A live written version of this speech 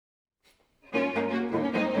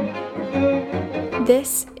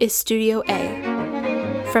This is Studio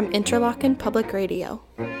A from Interlochen Public Radio.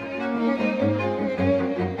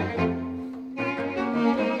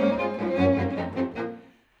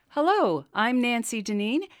 Hello, I'm Nancy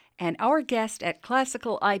Deneen, and our guest at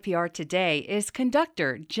Classical IPR today is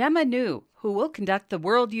conductor Gemma New, who will conduct the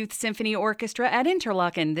World Youth Symphony Orchestra at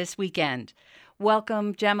Interlochen this weekend.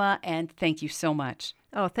 Welcome, Gemma, and thank you so much.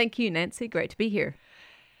 Oh, thank you, Nancy. Great to be here.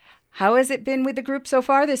 How has it been with the group so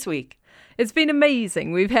far this week? It's been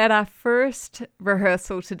amazing. We've had our first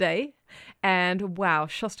rehearsal today, and wow,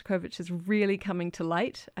 Shostakovich is really coming to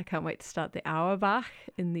light. I can't wait to start the Auerbach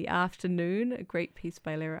in the afternoon, a great piece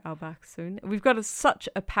by Lehrer Auerbach soon. We've got such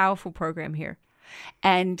a powerful program here.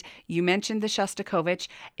 And you mentioned the Shostakovich.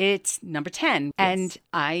 It's number 10. Yes. And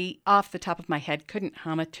I, off the top of my head, couldn't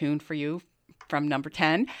hum a tune for you from number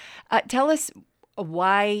 10. Tell us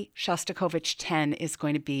why Shostakovich 10 is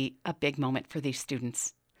going to be a big moment for these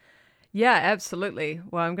students. Yeah, absolutely.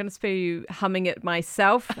 Well, I'm going to spare you humming it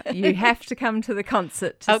myself. You have to come to the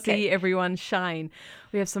concert to see everyone shine.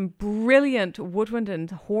 We have some brilliant woodwind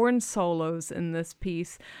and horn solos in this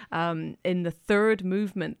piece. In the third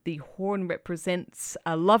movement, the horn represents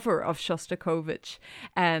a lover of Shostakovich,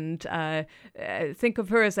 and think of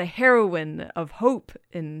her as a heroine of hope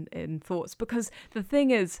in thoughts. Because the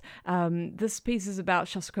thing is, this piece is about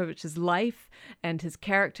Shostakovich's life and his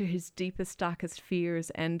character, his deepest, darkest fears,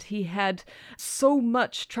 and he had so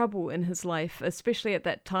much trouble in his life, especially at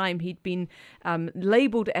that time. He'd been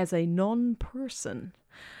labeled as a non-person.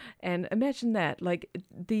 And imagine that, like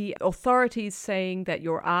the authorities saying that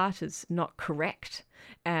your art is not correct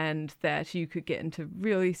and that you could get into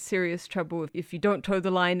really serious trouble if you don't toe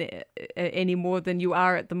the line any more than you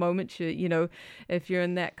are at the moment. You know, if you're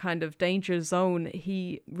in that kind of danger zone,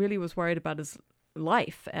 he really was worried about his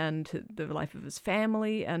life and the life of his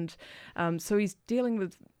family. And so he's dealing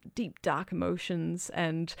with deep, dark emotions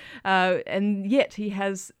and yet he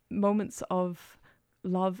has moments of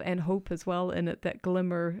love and hope as well in it that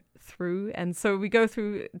glimmer through. And so we go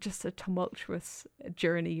through just a tumultuous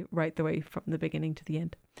journey right the way from the beginning to the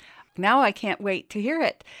end. Now I can't wait to hear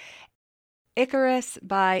it. Icarus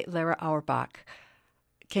by Lehrer Auerbach.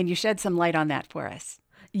 Can you shed some light on that for us?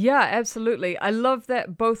 Yeah, absolutely. I love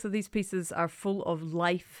that both of these pieces are full of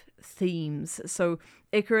life themes. So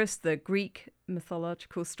Icarus, the Greek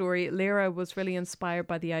mythological story, Lehrer was really inspired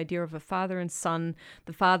by the idea of a father and son,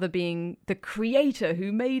 the father being the creator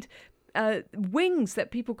who made wings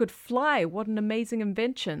that people could fly. What an amazing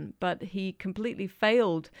invention. But he completely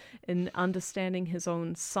failed in understanding his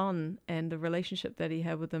own son and the relationship that he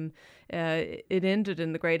had with him. It ended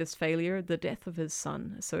in the greatest failure, the death of his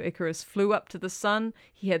son. So Icarus flew up to the sun.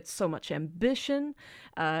 He had so much ambition,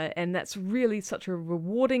 and that's really such a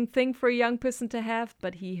rewarding thing for a young person to have.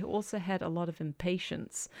 But he also had a lot of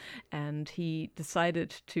impatience, and he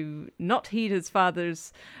decided to not heed his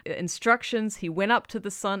father's instructions. He went up to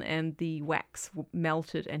the sun, and the wax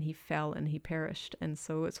melted and he fell and he perished. And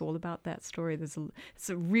so it's all about that story. It's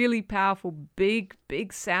a really powerful, big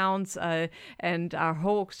sounds, and our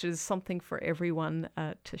whole orchestra is something for everyone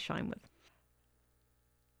to shine with.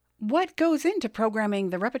 What goes into programming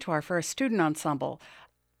the repertoire for a student ensemble?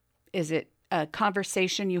 Is it a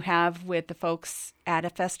conversation you have with the folks at a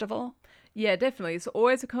festival? Yeah, definitely. It's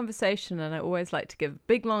always a conversation, and I always like to give a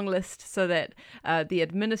big, long list so that the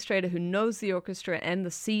administrator who knows the orchestra and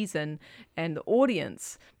the season and the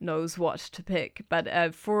audience knows what to pick.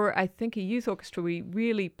 But for, I think, a youth orchestra, we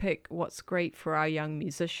really pick what's great for our young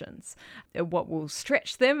musicians, what will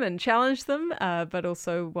stretch them and challenge them, but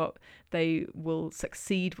also what they will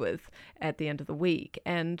succeed with at the end of the week.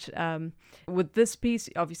 And with this piece,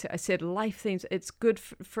 obviously, I said life themes. It's good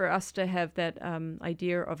for us to have that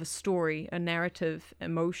idea of a story, a narrative,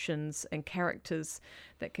 emotions, and characters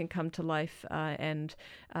that can come to life. And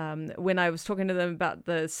when I was talking to them about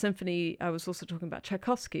the symphony, I was also talking about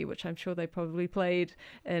Tchaikovsky, which I'm sure they probably played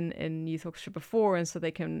in youth orchestra before, and so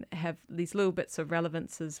they can have these little bits of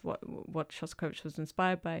relevance as what Shostakovich was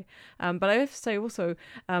inspired by. But I have to say also,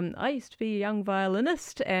 I used to be a young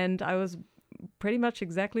violinist, and I was pretty much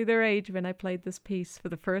exactly their age when I played this piece for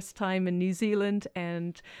the first time in New Zealand,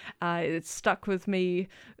 and it's stuck with me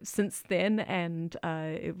since then, and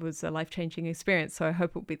it was a life-changing experience. So I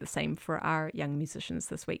hope it will be the same for our young musicians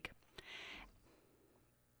this week.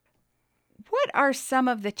 What are some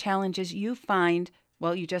of the challenges you find,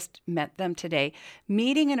 well, you just met them today,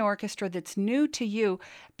 meeting an orchestra that's new to you,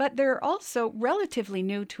 but they're also relatively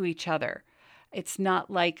new to each other? It's not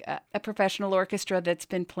like a professional orchestra that's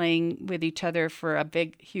been playing with each other for a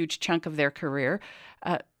big, huge chunk of their career.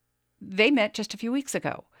 They met just a few weeks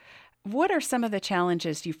ago. What are some of the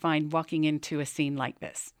challenges you find walking into a scene like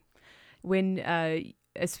this?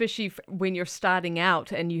 especially when you're starting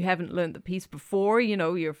out and you haven't learned the piece before,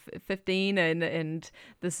 you're 15 and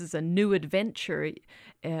this is a new adventure,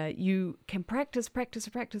 you can practice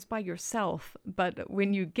by yourself. But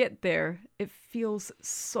when you get there, it feels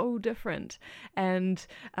so different. And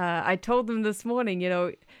I told them this morning,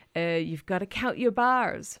 you've got to count your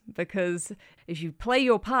bars, because if you play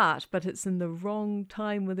your part, but it's in the wrong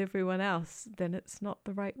time with everyone else, then it's not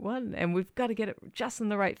the right one. And we've got to get it just in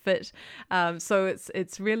the right fit. So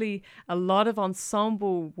it's really a lot of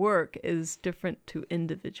ensemble work is different to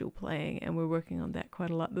individual playing. And we're working on that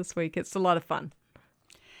quite a lot this week. It's a lot of fun.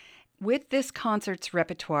 With this concert's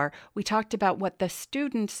repertoire, we talked about what the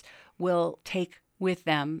students will take with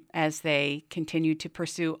them as they continue to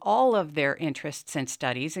pursue all of their interests and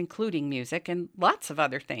studies, including music and lots of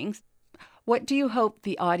other things. What do you hope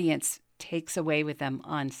the audience takes away with them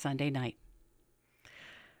on Sunday night?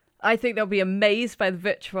 I think they'll be amazed by the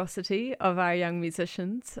virtuosity of our young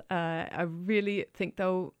musicians. I really think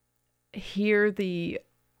they'll hear the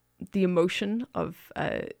emotion of,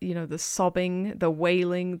 the sobbing, the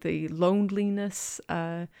wailing, the loneliness,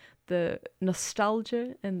 the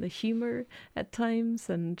nostalgia and the humor at times,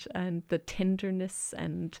 and the tenderness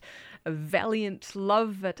and a valiant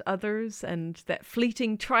love at others, and that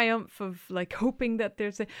fleeting triumph of like hoping that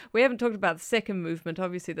we haven't talked about the second movement.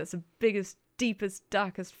 Obviously, that's the biggest, deepest,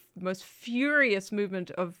 darkest, most furious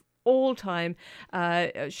movement of all time,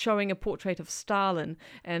 showing a portrait of Stalin,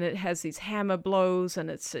 and it has these hammer blows, and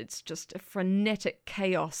it's just a frenetic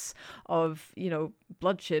chaos of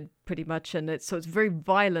bloodshed pretty much, and it's very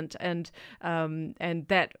violent, and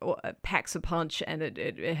that packs a punch, and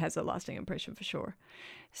it has a lasting impression for sure.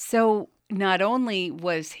 So not only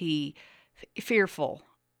was he fearful,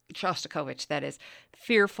 Shostakovich, that is,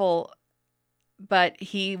 fearful, but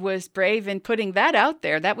he was brave in putting that out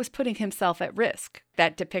there. That was putting himself at risk,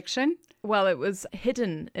 that depiction. Well, it was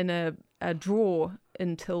hidden in a drawer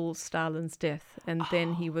until Stalin's death, and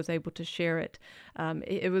then he was able to share it.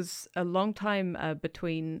 It was a long time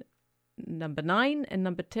between number 9 and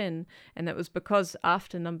number 10, and that was because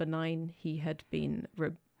after number 9 he had been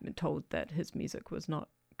told that his music was not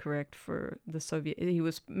correct for the Soviet. He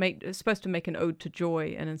was supposed to make an ode to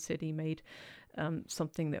joy, and instead he made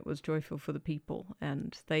something that was joyful for the people,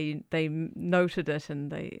 and they noted it,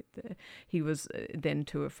 and he was then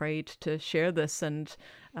too afraid to share this, and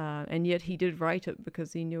yet he did write it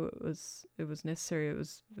because he knew it was necessary.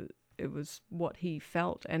 It was what he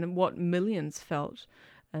felt and what millions felt.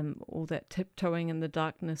 All that tiptoeing in the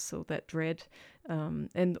darkness, all that dread,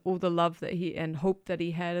 and all the love that and hope that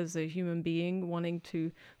he had as a human being, wanting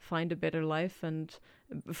to find a better life and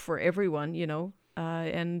for everyone,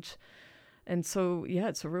 and so, yeah,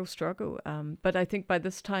 it's a real struggle. But I think by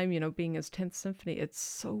this time, being his 10th symphony, it's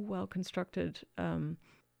so well constructed.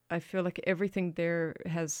 I feel like everything there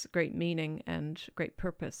has great meaning and great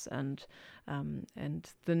purpose, and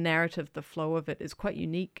the narrative, the flow of it is quite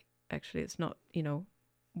unique. Actually, it's not,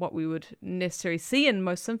 what we would necessarily see in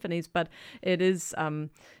most symphonies, but it is,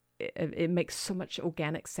 it makes so much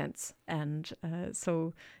organic sense. And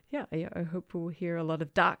so, yeah, I hope we'll hear a lot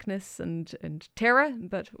of darkness and terror,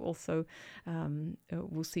 but also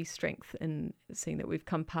we'll see strength in seeing that we've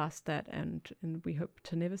come past that, and we hope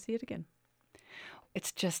to never see it again.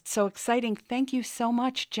 It's just so exciting. Thank you so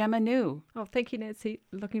much, Gemma New. Oh, thank you, Nancy.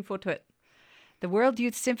 Looking forward to it. The World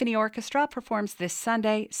Youth Symphony Orchestra performs this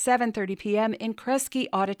Sunday, 7:30 p.m. in Kresge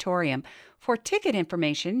Auditorium. For ticket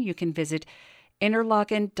information, you can visit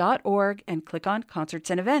interlochen.org and click on Concerts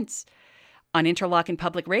and Events. On Interlochen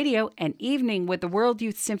Public Radio, an evening with the World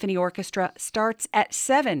Youth Symphony Orchestra starts at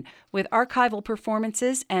 7 with archival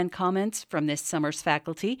performances and comments from this summer's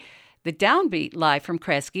faculty. The Downbeat live from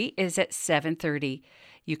Kresge is at 7:30.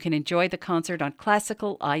 You can enjoy the concert on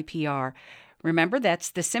classical IPR. Remember,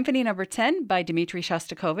 that's the Symphony No. 10 by Dmitri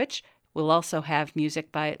Shostakovich. We'll also have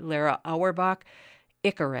music by Lara Auerbach.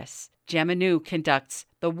 Icarus. Gemma New conducts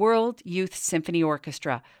the World Youth Symphony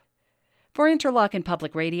Orchestra. For Interlochen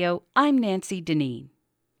Public Radio, I'm Nancy Deneen.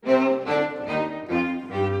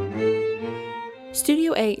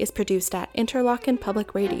 Studio A is produced at Interlochen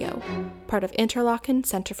Public Radio, part of Interlochen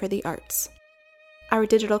Center for the Arts. Our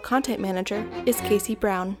digital content manager is Casey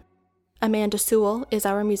Brown. Amanda Sewell is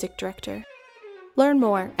our music director. Learn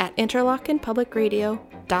more at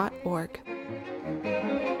interlochenpublicradio.org.